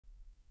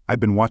I'd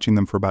been watching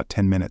them for about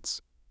 10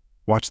 minutes.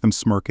 Watched them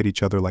smirk at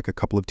each other like a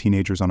couple of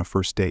teenagers on a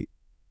first date.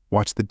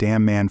 Watched the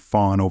damn man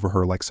fawn over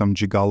her like some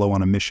gigolo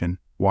on a mission.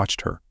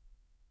 Watched her.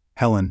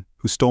 Helen,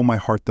 who stole my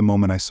heart the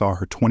moment I saw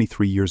her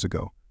 23 years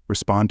ago,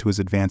 respond to his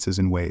advances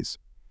in ways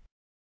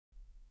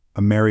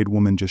a married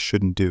woman just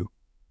shouldn't do.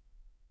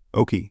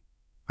 Okay,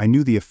 I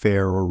knew the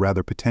affair, or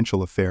rather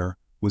potential affair,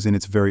 was in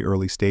its very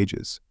early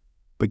stages.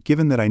 But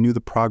given that I knew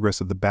the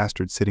progress of the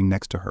bastard sitting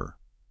next to her,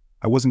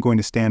 I wasn't going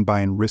to stand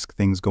by and risk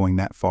things going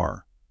that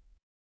far.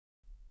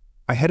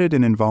 I headed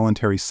an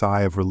involuntary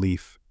sigh of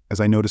relief as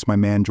I noticed my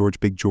man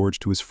Big George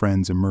to his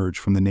friends emerge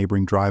from the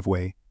neighboring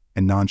driveway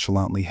and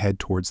nonchalantly head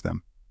towards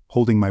them,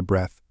 holding my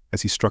breath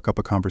as he struck up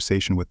a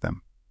conversation with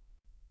them.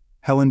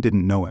 Helen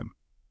didn't know him.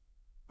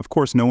 Of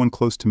course, no one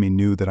close to me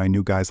knew that I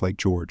knew guys like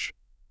George,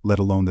 let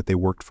alone that they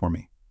worked for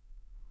me.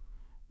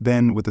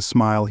 Then, with a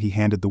smile, he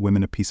handed the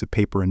women a piece of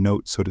paper, a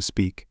note, so to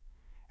speak,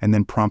 and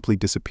then promptly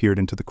disappeared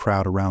into the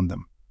crowd around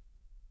them.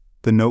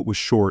 The note was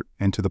short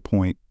and to the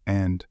point,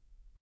 and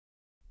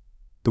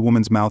the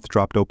woman's mouth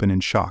dropped open in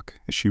shock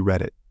as she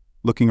read it,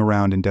 looking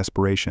around in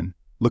desperation,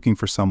 looking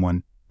for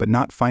someone, but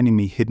not finding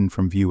me hidden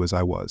from view as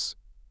I was.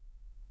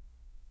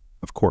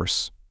 Of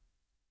course,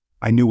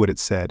 I knew what it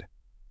said.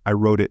 I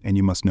wrote it, and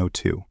you must know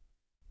too.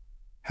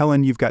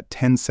 Helen, you've got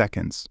 10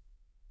 seconds.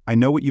 I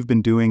know what you've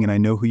been doing, and I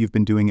know who you've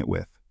been doing it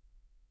with.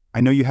 I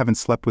know you haven't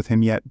slept with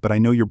him yet, but I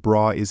know your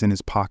bra is in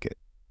his pocket.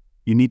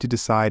 You need to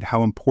decide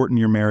how important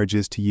your marriage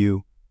is to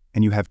you,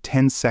 and you have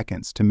 10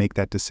 seconds to make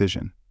that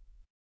decision.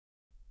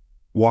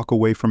 Walk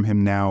away from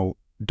him now,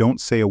 don't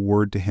say a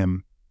word to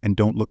him, and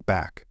don't look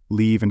back.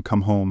 Leave and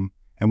come home,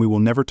 and we will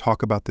never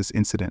talk about this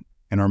incident,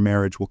 and our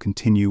marriage will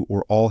continue,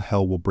 or all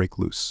hell will break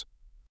loose.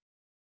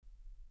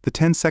 The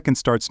 10 seconds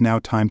starts now.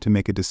 Time to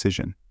make a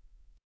decision.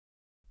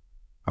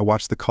 I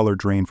watched the color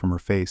drain from her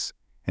face,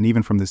 and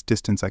even from this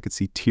distance I could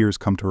see tears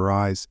come to her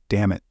eyes.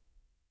 Damn it.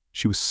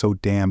 She was so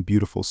damn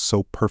beautiful,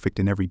 so perfect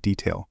in every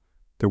detail.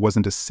 There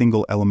wasn't a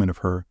single element of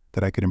her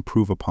that I could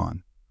improve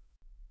upon.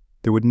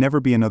 There would never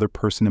be another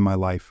person in my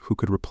life who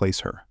could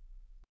replace her.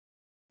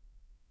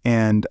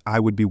 And I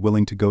would be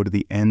willing to go to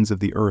the ends of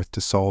the earth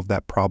to solve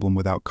that problem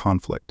without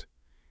conflict.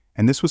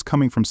 And this was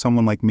coming from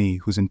someone like me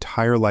whose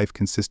entire life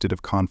consisted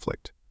of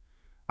conflict.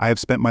 I have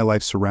spent my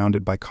life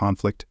surrounded by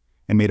conflict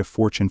and made a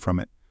fortune from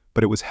it,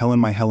 but it was Helen,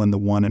 my Helen, the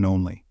one and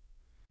only.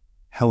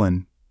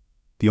 Helen,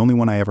 the only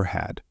one I ever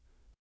had.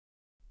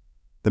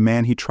 The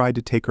man, he tried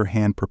to take her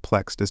hand,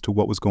 perplexed as to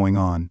what was going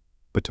on,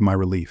 but to my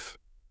relief,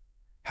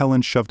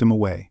 Helen shoved him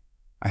away.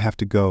 I have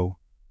to go,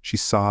 she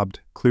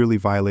sobbed, clearly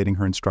violating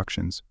her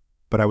instructions,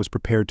 but I was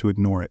prepared to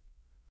ignore it.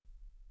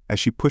 As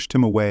she pushed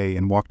him away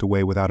and walked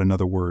away without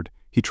another word,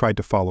 he tried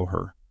to follow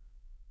her.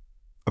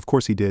 Of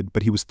course he did,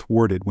 but he was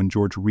thwarted when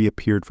George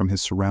reappeared from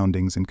his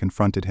surroundings and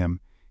confronted him,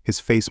 his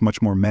face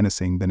much more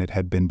menacing than it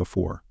had been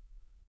before.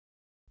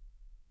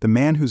 The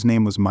man, whose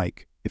name was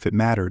Mike, if it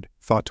mattered,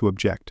 thought to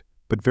object,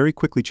 but very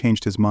quickly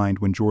changed his mind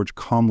when George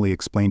calmly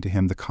explained to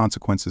him the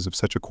consequences of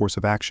such a course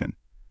of action,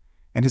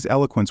 and his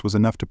eloquence was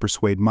enough to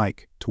persuade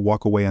Mike to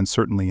walk away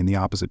uncertainly in the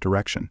opposite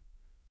direction.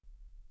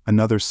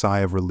 Another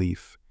sigh of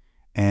relief,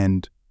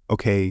 and,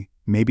 okay,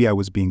 maybe I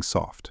was being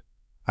soft.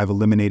 I've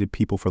eliminated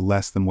people for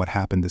less than what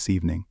happened this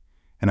evening,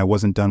 and I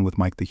wasn't done with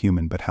Mike the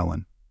human, but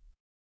Helen.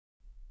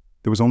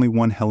 There was only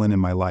one Helen in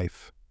my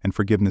life, and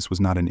forgiveness was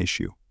not an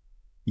issue.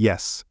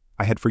 Yes,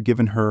 I had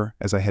forgiven her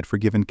as I had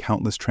forgiven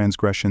countless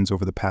transgressions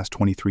over the past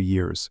 23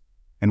 years,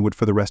 and would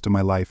for the rest of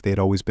my life. They had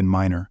always been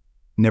minor,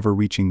 never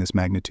reaching this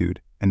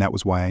magnitude, and that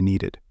was why I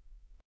needed.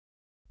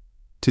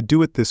 To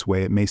do it this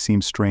way, it may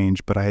seem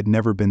strange, but I had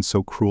never been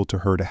so cruel to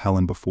her, to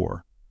Helen,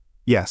 before.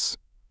 Yes,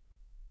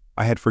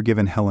 I had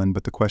forgiven Helen,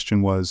 but the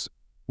question was,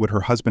 would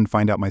her husband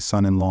find out my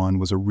son-in-law and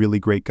was a really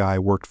great guy,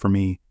 worked for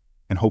me,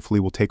 and hopefully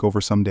will take over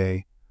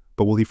someday,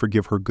 but will he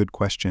forgive her? Good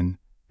question,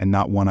 and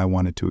not one I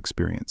wanted to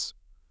experience.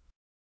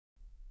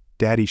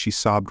 Daddy, she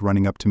sobbed,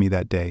 running up to me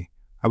that day.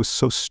 I was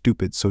so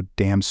stupid, so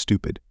damn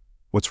stupid.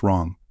 What's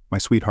wrong, my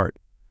sweetheart?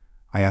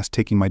 I asked,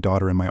 taking my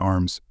daughter in my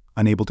arms,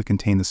 unable to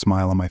contain the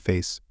smile on my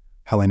face.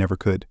 Hell, I never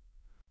could.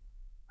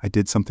 I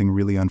did something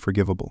really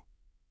unforgivable.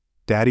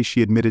 Daddy,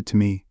 she admitted to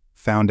me,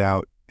 found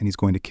out, and he's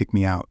going to kick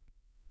me out.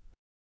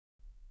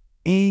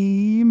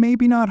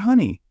 Maybe not,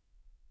 honey.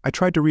 I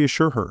tried to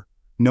reassure her,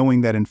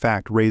 knowing that in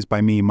fact raised by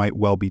me might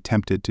well be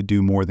tempted to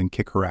do more than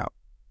kick her out.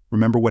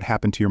 Remember what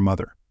happened to your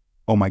mother.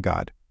 Oh my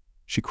God.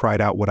 She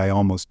cried out, what I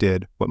almost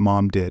did, what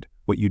Mom did,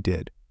 what you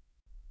did.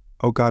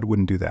 Oh, God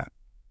wouldn't do that.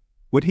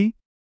 Would he?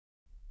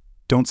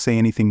 Don't say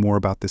anything more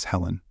about this,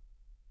 Helen.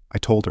 I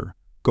told her,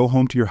 go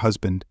home to your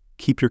husband,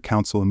 keep your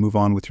counsel and move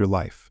on with your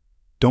life.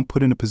 Don't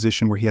put in a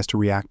position where he has to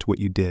react to what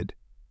you did.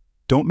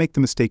 Don't make the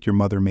mistake your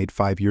mother made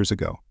 5 years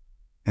ago.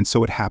 And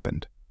so it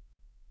happened.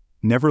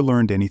 Never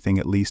learned anything,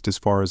 at least as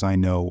far as I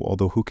know,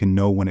 although who can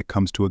know when it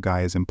comes to a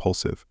guy as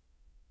impulsive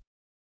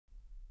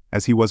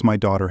as he was. My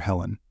daughter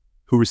Helen,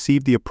 who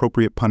received the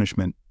appropriate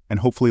punishment and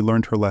hopefully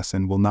learned her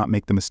lesson, will not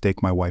make the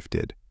mistake my wife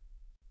did.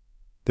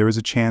 There is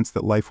a chance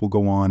that life will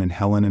go on and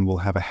Helen and will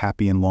have a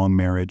happy and long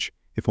marriage,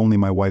 If only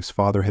my wife's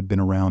father had been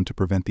around to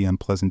prevent the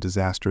unpleasant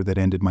disaster that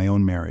ended my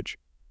own marriage.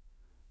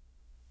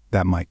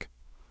 That Mike.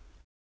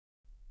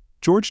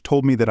 George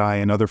told me that I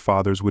and other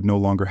fathers would no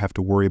longer have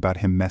to worry about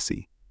him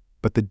messy,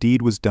 but the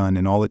deed was done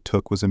and all it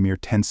took was a mere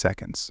 10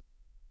 seconds.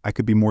 I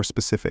could be more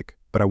specific,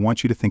 but I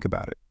want you to think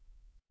about it.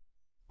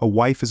 A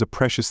wife is a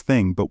precious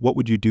thing, but what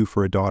would you do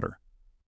for a daughter?